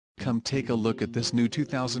Come take a look at this new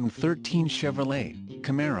 2013 Chevrolet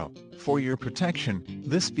Camaro. For your protection,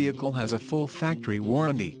 this vehicle has a full factory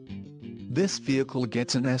warranty. This vehicle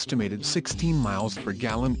gets an estimated 16 miles per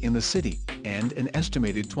gallon in the city, and an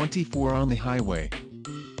estimated 24 on the highway.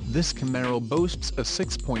 This Camaro boasts a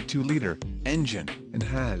 6.2-liter engine, and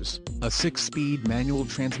has a 6-speed manual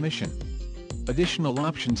transmission. Additional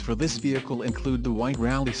options for this vehicle include the white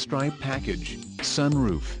rally stripe package,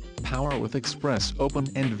 sunroof, power with express open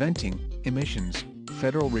and venting, emissions,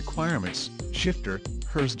 federal requirements, shifter,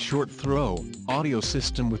 Hurst short throw, audio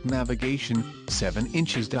system with navigation, 7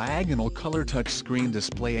 inches diagonal color touchscreen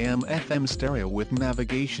display AM/FM stereo with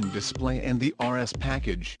navigation display and the RS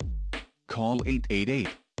package. Call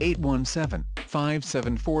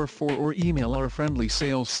 888-817-5744 or email our friendly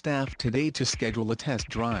sales staff today to schedule a test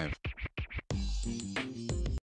drive.